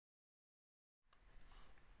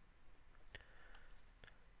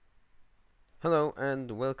Hello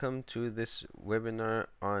and welcome to this webinar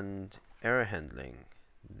on error handling.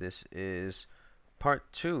 This is part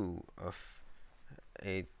 2 of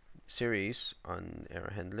a series on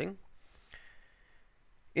error handling.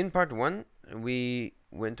 In part 1 we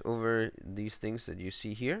went over these things that you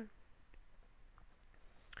see here.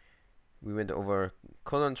 We went over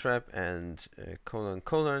colon trap and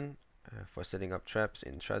colon for setting up traps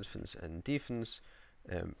in tradfence and defense,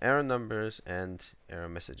 error numbers and error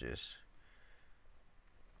messages.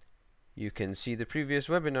 You can see the previous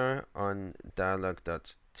webinar on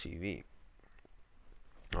dialog.tv.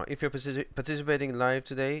 If you're participating live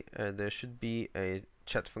today, there should be a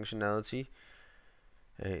chat functionality.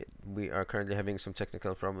 We are currently having some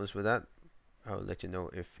technical problems with that. I'll let you know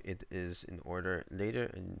if it is in order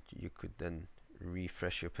later, and you could then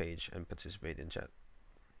refresh your page and participate in chat.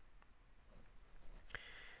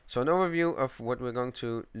 So an overview of what we're going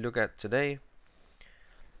to look at today.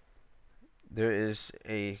 There is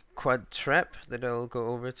a quad trap that I'll go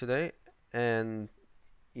over today, and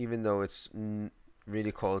even though it's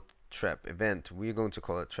really called trap event, we're going to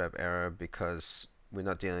call it trap error because we're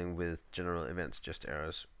not dealing with general events, just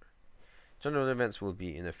errors. General events will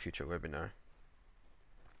be in a future webinar.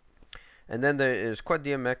 And then there is quad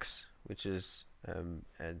DMX, which is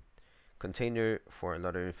a container for a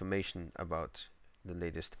lot of information about the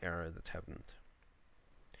latest error that happened.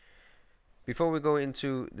 Before we go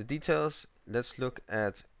into the details, let's look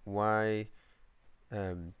at why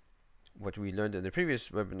what we learned in the previous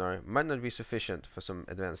webinar might not be sufficient for some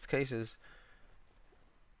advanced cases.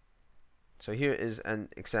 So here is an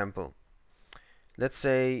example. Let's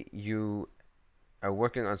say you are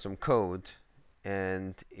working on some code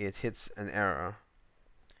and it hits an error.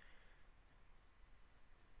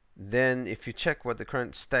 Then if you check what the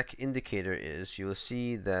current stack indicator is, you will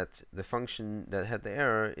see that the function that had the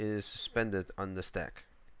error is suspended on the stack.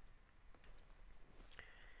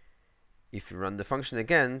 If you run the function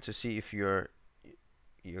again to see if your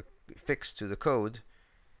fix to the code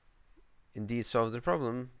indeed solved the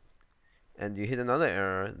problem, and you hit another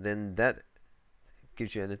error, then that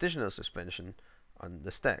gives you an additional suspension on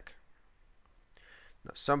the stack.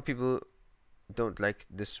 Now, some people don't like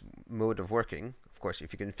this mode of working. Of course,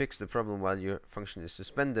 if you can fix the problem while your function is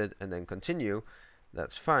suspended and then continue,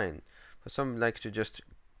 that's fine. But some like to just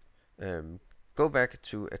go back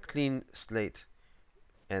to a clean slate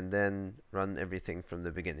and then run everything from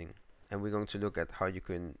the beginning. And we're going to look at how you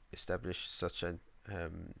can establish such a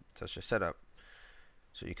setup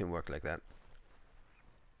so you can work like that.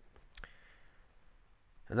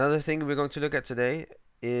 Another thing we're going to look at today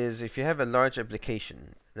is if you have a large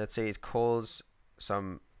application, let's say it calls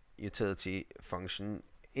some utility function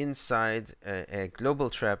inside a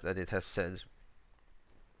global trap that it has said,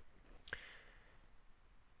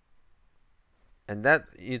 and that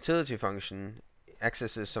utility function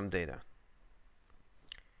accesses some data.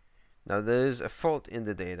 Now there is a fault in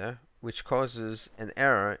the data which causes an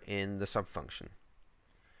error in the subfunction.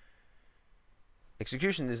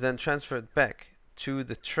 Execution is then transferred back to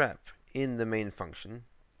the trap in the main function,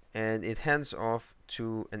 and it hands off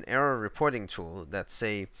to an error reporting tool that,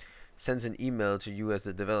 say, sends an email to you as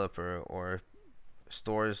the developer or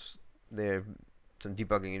stores some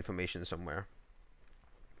debugging information somewhere.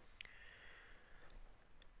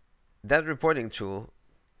 That reporting tool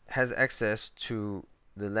has access to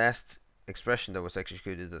the last expression that was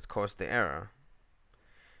executed that caused the error.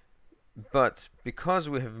 But because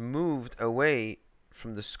we have moved away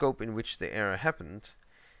from the scope in which the error happened,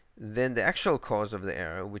 then the actual cause of the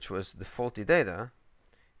error, which was the faulty data,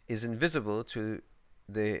 is invisible to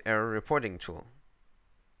the error reporting tool.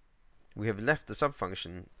 We have left the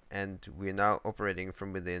subfunction and we are now operating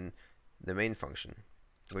from within the main function,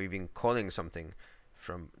 or even calling something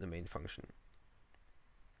from the main function.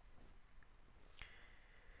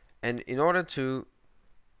 And in order to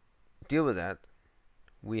deal with that,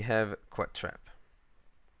 we have quad trap.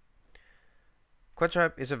 Quad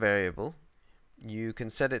trap is a variable. You can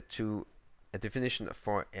set it to a definition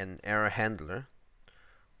for an error handler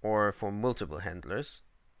or for multiple handlers.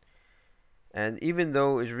 And even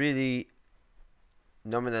though it really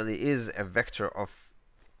nominally is a vector of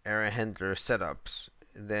error handler setups,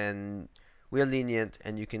 then we are lenient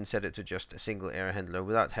and you can set it to just a single error handler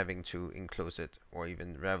without having to enclose it or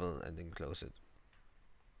even ravel and enclose it.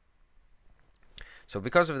 So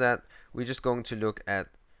because of that, we're just going to look at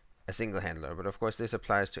a single handler, but of course this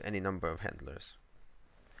applies to any number of handlers.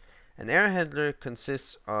 An error handler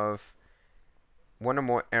consists of one or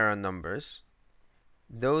more error numbers.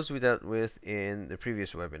 Those we dealt with in the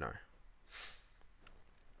previous webinar.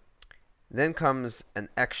 Then comes an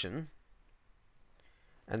action,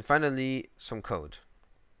 and finally some code.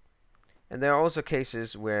 And there are also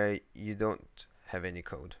cases where you don't have any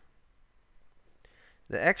code.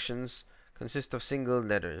 The actions consist of single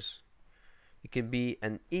letters. It can be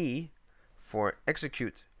an E for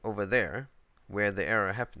execute over there, where the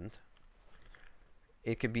error happened.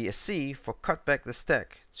 It could be a C for cut back the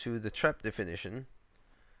stack to the trap definition,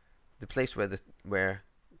 the place where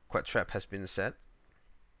quad trap has been set,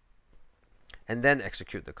 and then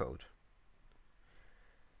execute the code.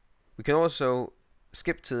 We can also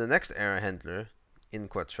skip to the next error handler in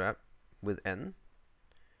quad trap with N,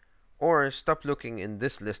 or stop looking in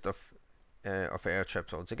this list of error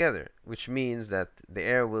traps altogether, which means that the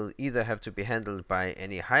error will either have to be handled by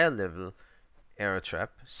any higher level error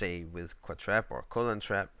trap, say with quad trap or colon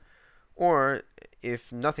trap, or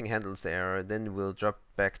if nothing handles the error, then we'll drop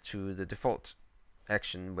back to the default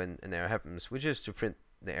action when an error happens, which is to print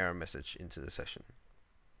the error message into the session.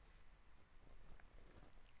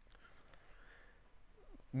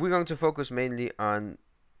 We're going to focus mainly on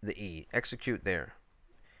the E, execute there.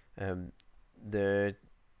 The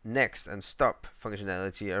next and stop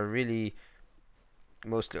functionality are really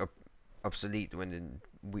mostly obsolete when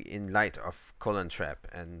in light of colon trap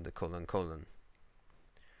and the colon.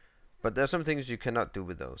 But there are some things you cannot do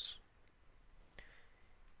with those.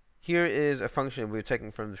 Here is a function we've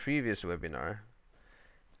taken from the previous webinar,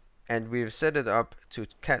 and we've set it up to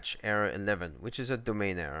catch error 11, which is a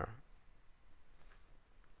domain error.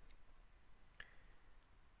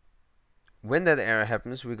 When that error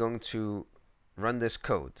happens, we're going to run this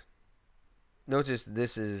code. Notice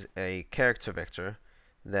this is a character vector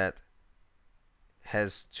that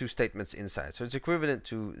has two statements inside, so it's equivalent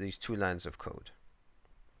to these two lines of code.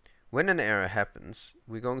 When an error happens,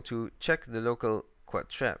 we're going to check the local quad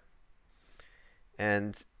trap,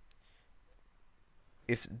 and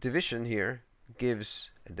if division here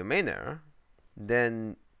gives a domain error,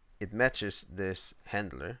 then it matches this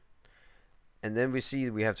handler, and then we see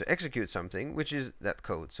we have to execute something, which is that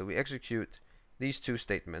code. So we execute these two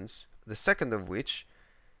statements, the second of which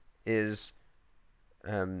is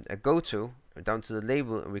a goto down to the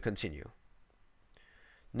label, and we continue.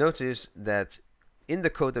 Notice that in the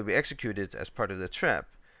code that we executed as part of the trap,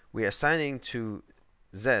 we are assigning to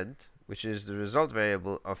z, which is the result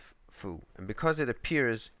variable of foo, and because it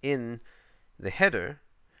appears in the header,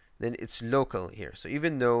 then it's local here. So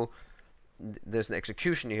even though there's an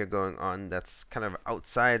execution here going on that's kind of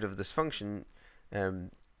outside of this function,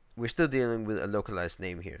 we're still dealing with a localized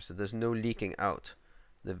name here, so there's no leaking out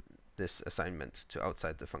this assignment to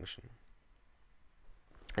outside the function.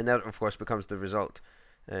 And that of course becomes the result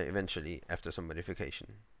eventually after some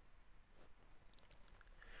modification.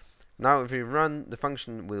 Now if we run the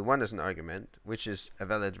function with 1 as an argument, which is a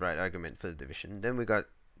valid right argument for the division, then we got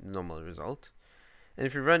the normal result. And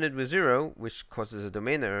if we run it with 0, which causes a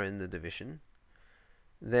domain error in the division,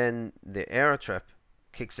 then the error trap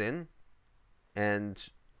kicks in, and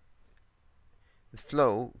the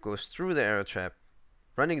flow goes through the error trap,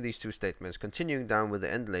 running these two statements, continuing down with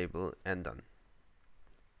the end label, and done.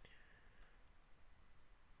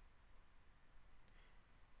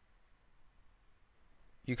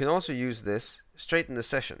 You can also use this straight in the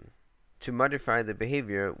session to modify the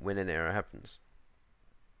behavior when an error happens.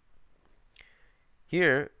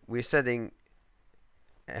 Here we're setting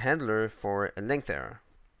a handler for a length error.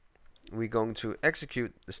 We're going to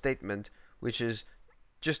execute the statement, which is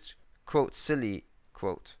just quote silly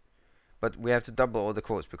quote, but we have to double all the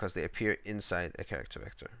quotes because they appear inside a character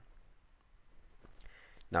vector.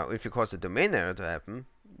 Now if we cause a domain error to happen,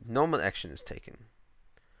 normal action is taken.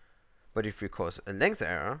 But if we cause a length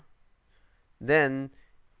error, then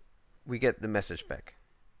we get the message back.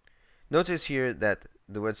 Notice here that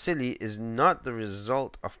the word silly is not the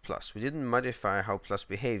result of plus. We didn't modify how plus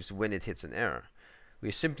behaves when it hits an error.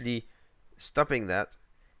 We're simply stopping that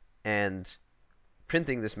and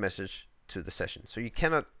printing this message to the session. So you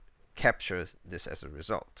cannot capture this as a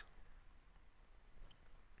result.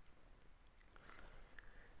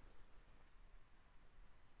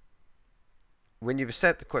 When you've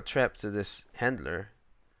set the quad trap to this handler,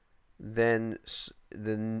 then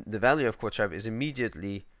the value of quad trap is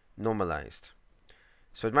immediately normalized.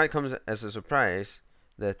 So it might come as a surprise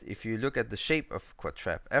that if you look at the shape of quad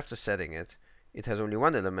trap after setting it, it has only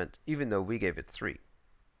one element, even though we gave it 3.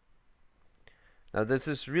 Now there's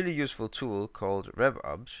this really useful tool called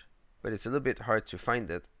RevObj, but it's a little bit hard to find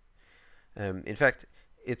it. In fact,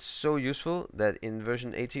 it's so useful that in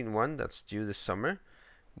version 18.1 that's due this summer,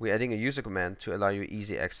 we're adding a user command to allow you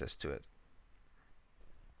easy access to it.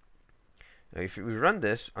 Now if we run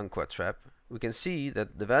this on quad trap, we can see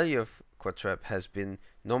that the value of quad trap has been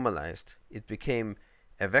normalized. It became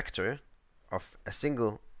a vector of a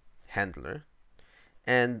single handler,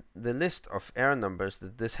 and the list of error numbers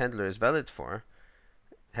that this handler is valid for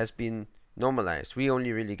has been normalized. We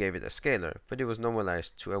only really gave it a scalar, but it was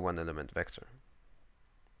normalized to a one-element vector.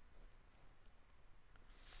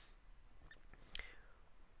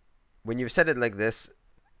 When you've set it like this,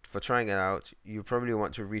 for trying it out, you probably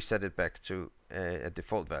want to reset it back to a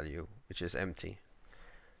default value, which is empty.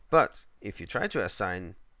 But if you try to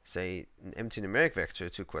assign, say, an empty numeric vector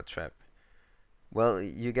to quadtrap, well,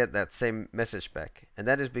 you get that same message back. And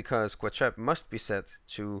that is because quadtrap must be set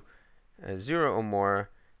to 0 or more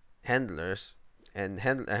handlers, and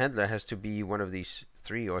a handler has to be one of these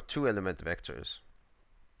 3 or 2 element vectors.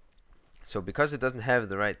 So because it doesn't have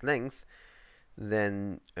the right length,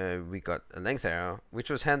 then we got a length error, which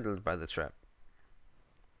was handled by the trap.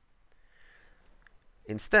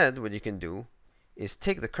 Instead, what you can do is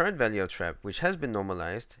take the current value of trap, which has been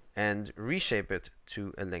normalized, and reshape it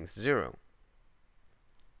to a length 0.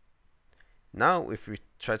 Now, if we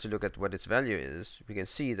try to look at what its value is, we can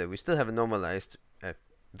see that we still have a normalized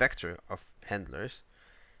vector of handlers,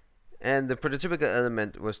 and the prototypical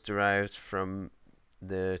element was derived from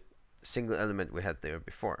the single element we had there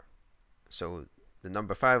before. So the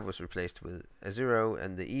number 5 was replaced with a 0,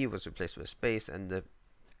 and the E was replaced with a space, and the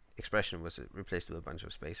expression was replaced with a bunch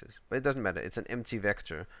of spaces. But it doesn't matter, it's an empty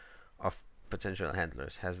vector of potential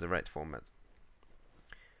handlers, has the right format.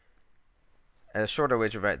 A shorter way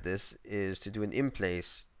to write this is to do an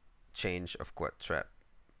in-place change of quadtrap,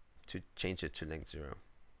 to change it to length 0.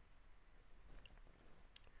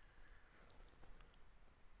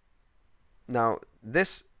 Now,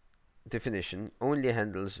 this definition only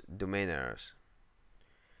handles domain errors.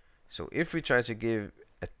 So if we try to give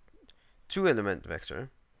a 2-element vector,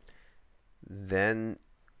 then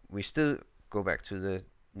we still go back to the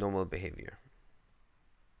normal behavior.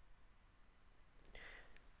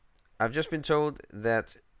 I've just been told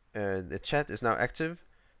that the chat is now active.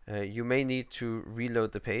 You may need to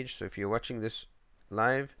reload the page. So if you're watching this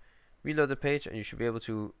live, reload the page and you should be able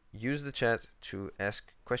to use the chat to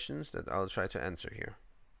ask questions that I'll try to answer here.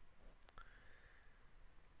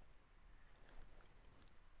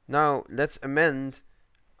 Now let's amend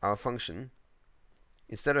our function.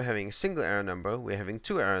 Instead of having a single error number, we're having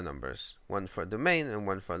 2 error numbers, one for domain and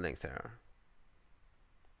one for length error.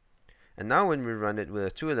 And now when we run it with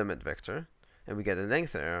a 2-element vector and we get a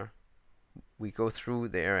length error, we go through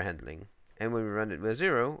the error handling. And when we run it with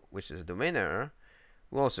 0, which is a domain error,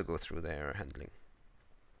 we'll also go through the error handling.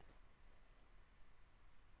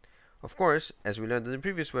 Of course, as we learned in the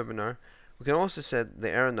previous webinar, we can also set the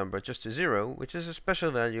error number just to 0, which is a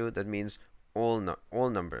special value that means all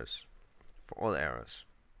numbers for all errors.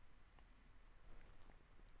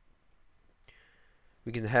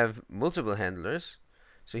 We can have multiple handlers.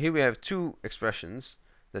 So here we have 2 expressions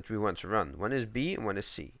that we want to run. One is B and one is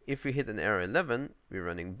C. If we hit an error 11, we're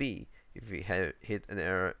running B. If we hit an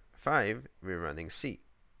error 5, we're running C.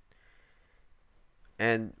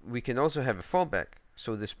 And we can also have a fallback.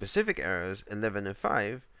 So the specific errors 11 and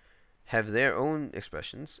 5 have their own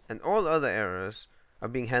expressions, and all other errors are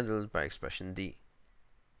being handled by expression D.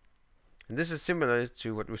 And this is similar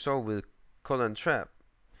to what we saw with colon trap,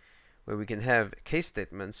 where we can have case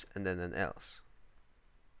statements and then an else.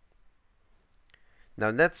 Now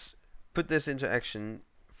let's put this into action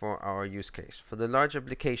for our use case, for the large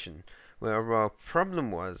application, where our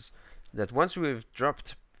problem was that once we've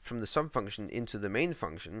dropped from the subfunction into the main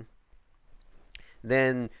function,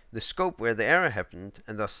 then the scope where the error happened,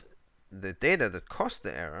 and thus the data that caused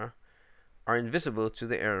the error, are invisible to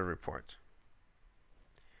the error report.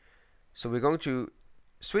 So we're going to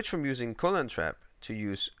switch from using colon trap to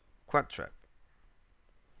use quadtrap.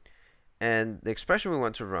 And the expression we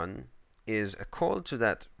want to run is a call to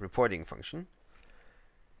that reporting function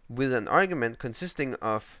with an argument consisting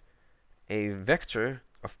of a vector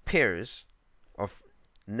of pairs of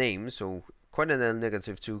names. So quadnl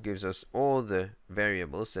 -2 gives us all the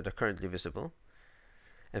variables that are currently visible.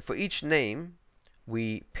 And for each name,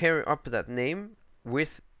 we pair up that name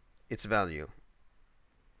with its value.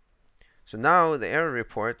 So now the error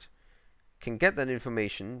report can get that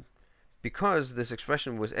information because this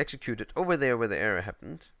expression was executed over there where the error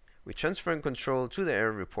happened. We transfer in control to the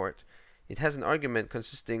error report. It has an argument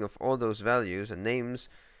consisting of all those values and names,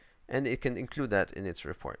 and it can include that in its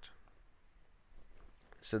report.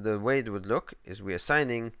 So the way it would look is we're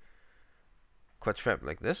assigning quadtrap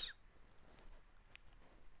like this.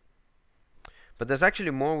 But there's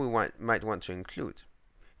actually more we might want to include.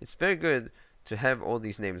 It's very good to have all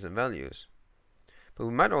these names and values, but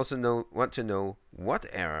we might also want to know what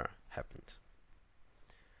error happened.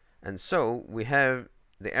 And so we have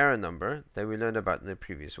the error number that we learned about in the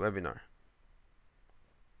previous webinar.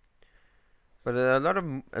 But there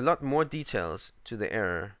are a lot more details to the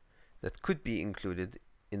error that could be included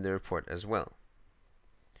in the report as well.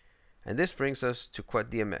 And this brings us to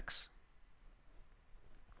QuadDMX.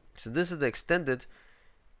 So this is the extended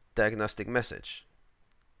diagnostic message.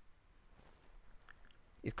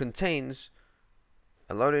 It contains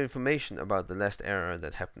a lot of information about the last error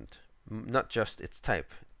that happened, not just its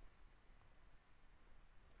type.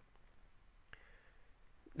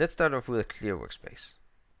 Let's start off with a clear workspace.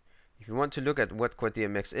 If you want to look at what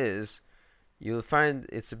QuadDMX is, you'll find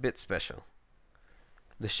it's a bit special.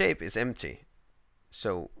 The shape is empty,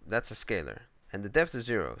 so that's a scalar, and the depth is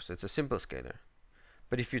 0, so it's a simple scalar.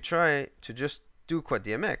 But if you try to just do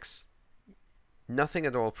QuadDMX, nothing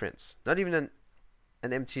at all prints, not even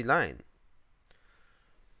an empty line.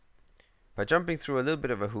 By jumping through a little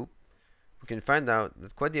bit of a hoop, we can find out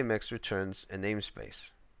that QuadDMX returns a namespace.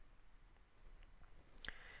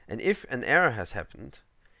 And if an error has happened,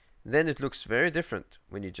 then it looks very different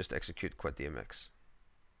when you just execute QuadDMX.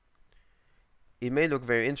 It may look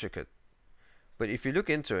very intricate, but if you look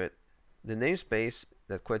into it, the namespace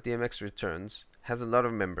that QuadDMX returns has a lot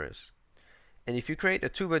of members. And if you create a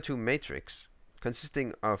 2x2 matrix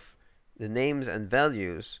consisting of the names and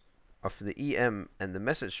values of the EM and the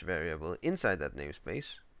message variable inside that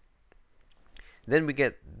namespace, then we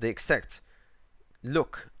get the exact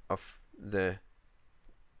look of the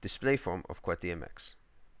display form of QuadDMX.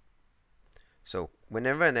 So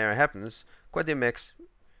whenever an error happens, QuadDMX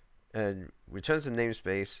returns a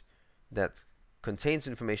namespace that contains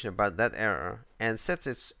information about that error and sets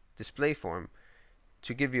its display form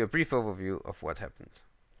to give you a brief overview of what happened.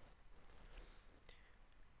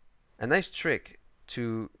 A nice trick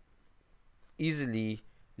to easily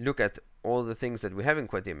look at all the things that we have in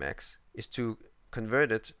QuadDMX is to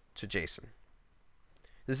convert it to JSON.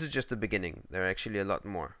 This is just the beginning. There are actually a lot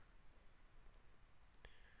more.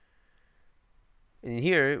 In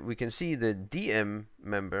here we can see the DM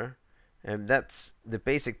member, and that's the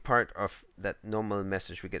basic part of that normal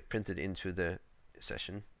message we get printed into the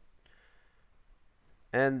session.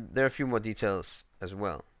 And there are a few more details as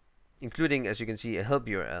well, including, as you can see, a help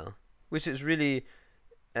URL, which is really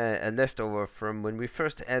a leftover from when we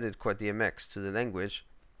first added QuadDMX to the language.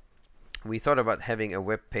 We thought about having a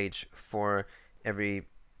web page for every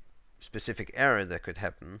specific error that could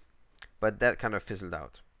happen, but that kind of fizzled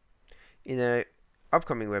out. In an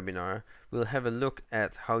upcoming webinar, we'll have a look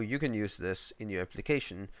at how you can use this in your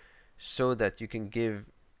application so that you can give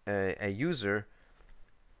a user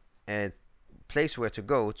a place where to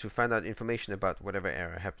go to find out information about whatever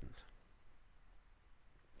error happened.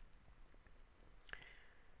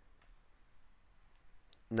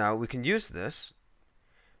 Now we can use this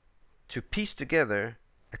to piece together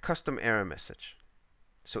a custom error message.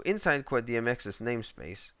 So inside QuadDMX's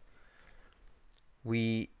namespace,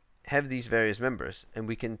 we have these various members, and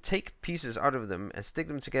we can take pieces out of them and stick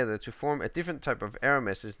them together to form a different type of error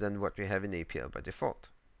message than what we have in APL by default.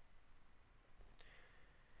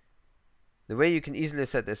 The way you can easily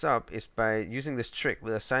set this up is by using this trick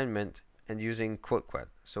with assignment and using quoteQuad.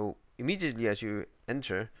 So immediately as you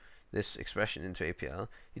enter this expression into APL,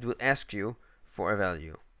 it will ask you for a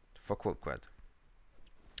value for quoteQuad.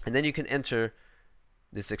 And then you can enter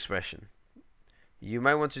this expression. You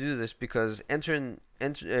might want to do this because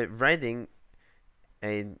writing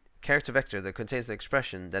a character vector that contains an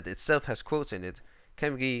expression that itself has quotes in it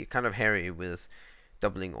can be kind of hairy with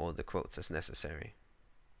doubling all the quotes as necessary.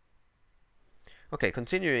 Okay,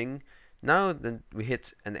 continuing, now that we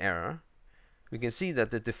hit an error, we can see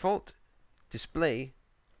that the default display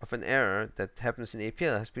of an error that happens in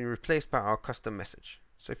APL has been replaced by our custom message.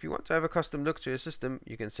 So if you want to have a custom look to your system,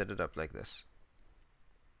 you can set it up like this.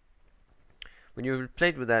 When you've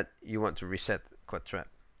played with that, you want to reset QuadTrap.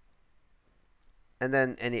 And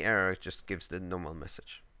then any error just gives the normal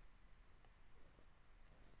message.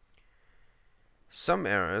 Some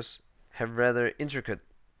errors have rather intricate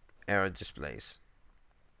error displays.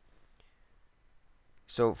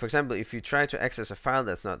 So, for example, if you try to access a file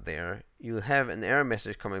that's not there, you'll have an error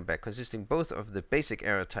message coming back consisting both of the basic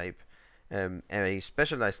error type, a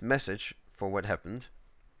specialized message for what happened,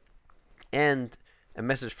 and a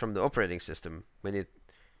message from the operating system when it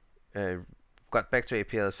got back to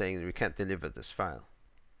APL saying we can't deliver this file.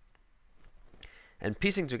 And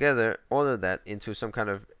piecing together all of that into some kind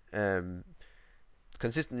of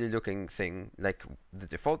consistently looking thing like the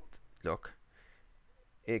default look,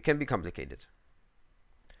 it can be complicated.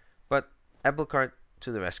 But Apple Cart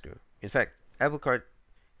to the rescue. In fact, Apple Cart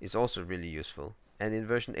is also really useful, and in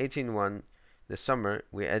version 18.1 this summer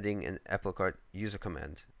we're adding an Apple Cart user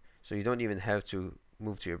command, so you don't even have to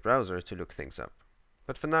move to your browser to look things up.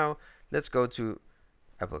 But for now, let's go to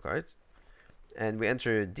Apple Cart, and we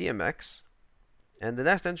enter DMX, and the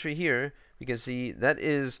last entry here, we can see that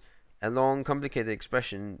is a long, complicated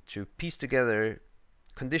expression to piece together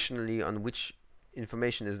conditionally on which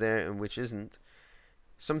information is there and which isn't,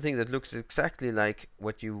 something that looks exactly like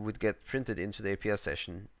what you would get printed into the APL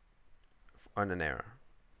session on an error.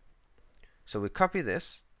 So we copy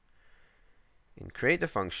this and create a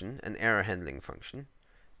function, an error handling function,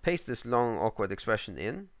 paste this long, awkward expression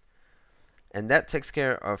in, and that takes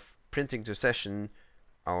care of printing to session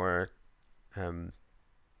our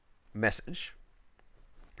message.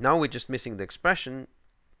 Now we're just missing the expression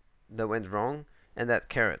that went wrong and that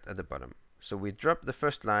caret at the bottom. So we drop the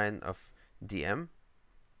first line of DM,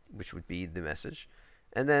 which would be the message,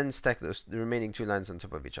 and then stack the remaining two lines on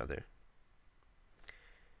top of each other.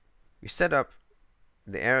 We set up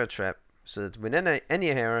the error trap so that when any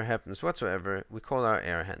error happens whatsoever, we call our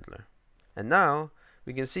error handler. And now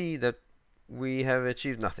we can see that we have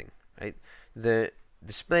achieved nothing, right? The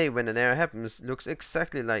display when an error happens looks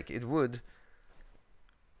exactly like it would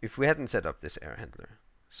if we hadn't set up this error handler.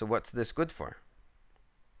 So what's this good for?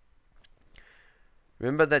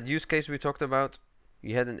 Remember that use case we talked about?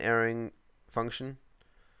 You had an erroring function.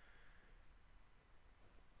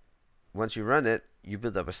 Once you run it, you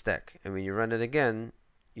build up a stack, and when you run it again,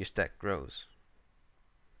 your stack grows.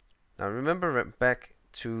 Now remember back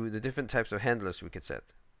to the different types of handlers we could set.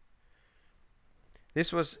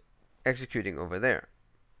 This was executing over there,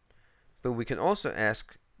 but we can also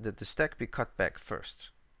ask that the stack be cut back first.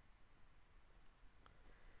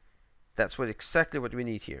 That's exactly what we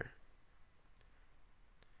need here.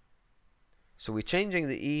 So we're changing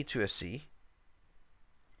the E to a C,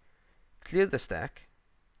 clear the stack,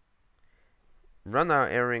 run our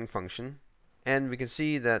erroring function, and we can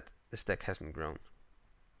see that the stack hasn't grown.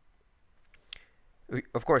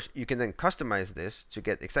 Of course, you can then customize this to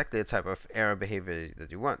get exactly the type of error behavior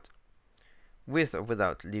that you want, with or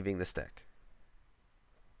without leaving the stack.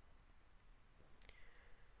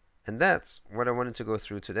 And that's what I wanted to go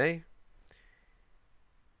through today.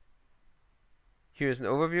 Here's an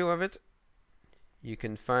overview of it. You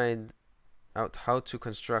can find out how to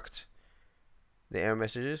construct the error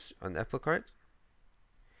messages on Apple Cart.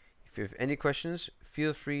 If you have any questions,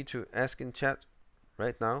 feel free to ask in chat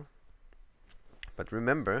right now. But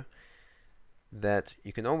remember that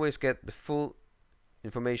you can always get the full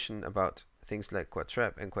information about things like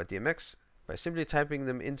QuadTrap and QuadDMX by simply typing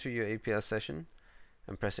them into your APL session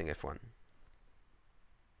and pressing F1.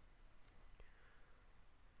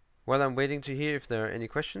 While I'm waiting to hear if there are any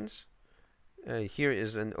questions, here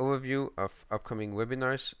is an overview of upcoming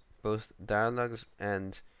webinars, both dialogues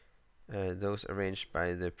and those arranged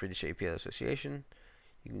by the British APL Association.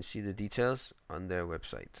 You can see the details on their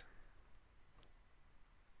website.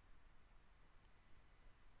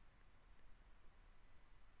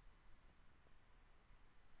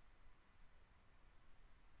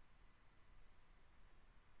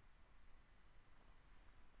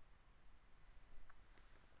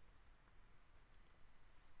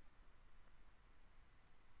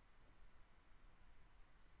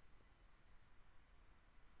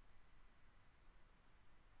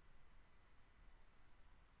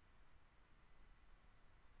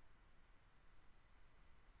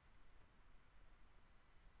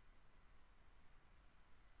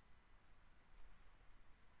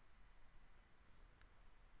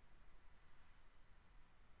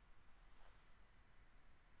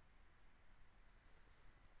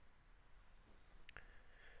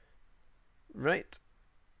 Right.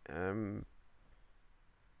 Let's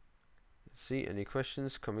see, any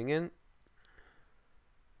questions coming in?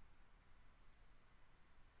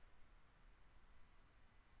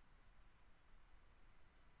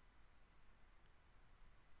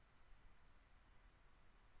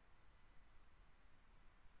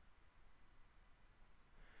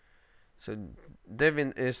 So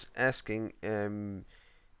Devin is asking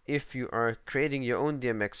if you are creating your own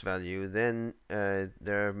DMX value, then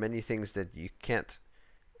there are many things that you can't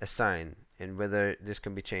assign, and whether this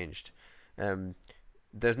can be changed.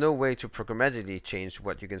 There's no way to programmatically change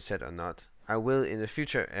what you can set or not. I will, in a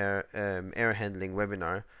future error handling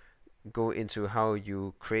webinar, go into how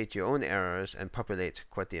you create your own errors and populate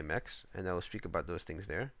QuadDMX, and I will speak about those things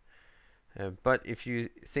there. But if you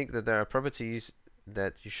think that there are properties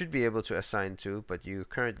that you should be able to assign to, but you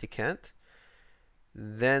currently can't,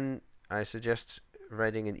 then I suggest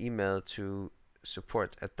writing an email to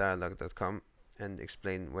support@dialog.com and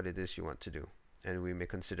explain what it is you want to do, and we may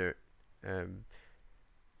consider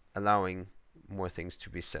allowing more things to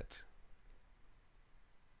be set.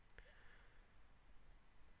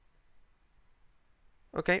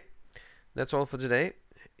 Okay, that's all for today.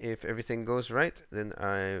 If everything goes right, then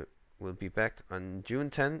I we'll be back on June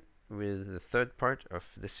 10 with the third part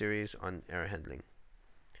of the series on error handling.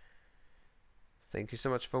 Thank you so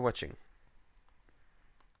much for watching.